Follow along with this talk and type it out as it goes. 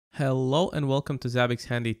Hello and welcome to Zabbix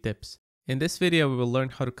Handy Tips. In this video, we will learn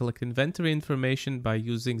how to collect inventory information by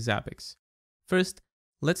using Zabbix. First,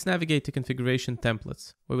 let's navigate to Configuration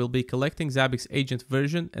Templates, where we'll be collecting Zabbix agent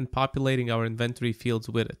version and populating our inventory fields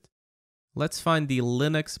with it. Let's find the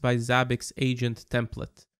Linux by Zabbix agent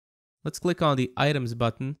template. Let's click on the Items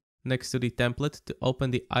button next to the template to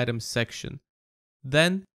open the Items section.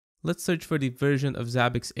 Then, let's search for the version of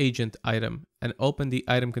Zabbix agent item and open the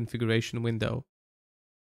item configuration window.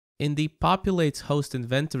 In the Populates Host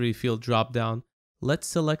Inventory field dropdown, let's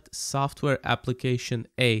select Software Application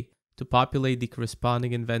A to populate the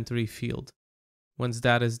corresponding inventory field. Once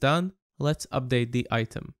that is done, let's update the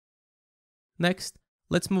item. Next,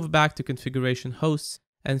 let's move back to Configuration Hosts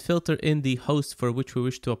and filter in the host for which we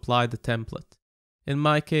wish to apply the template. In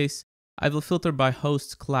my case, I will filter by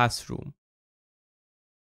Hosts Classroom.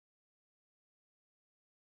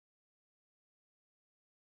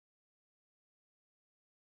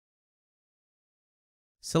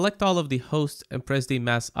 Select all of the hosts and press the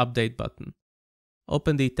Mass Update button.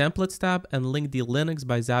 Open the Templates tab and link the Linux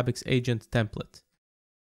by Zabbix agent template.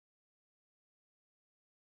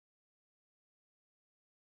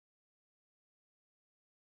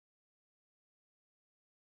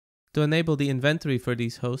 To enable the inventory for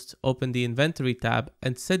these hosts, open the Inventory tab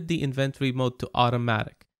and set the inventory mode to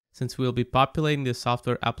Automatic, since we will be populating the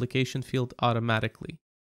software application field automatically.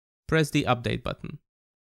 Press the Update button.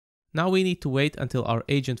 Now we need to wait until our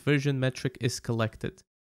agent version metric is collected.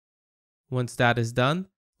 Once that is done,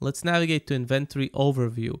 let's navigate to Inventory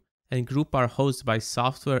Overview and group our hosts by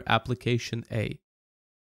Software Application A.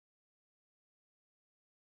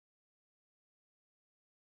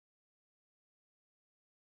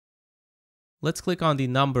 Let's click on the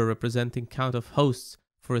number representing count of hosts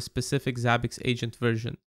for a specific Zabbix agent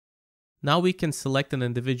version. Now we can select an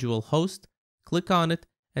individual host, click on it,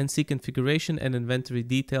 and see configuration and inventory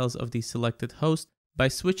details of the selected host by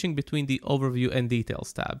switching between the Overview and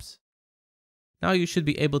Details tabs. Now you should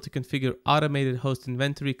be able to configure automated host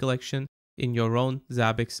inventory collection in your own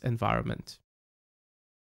Zabbix environment.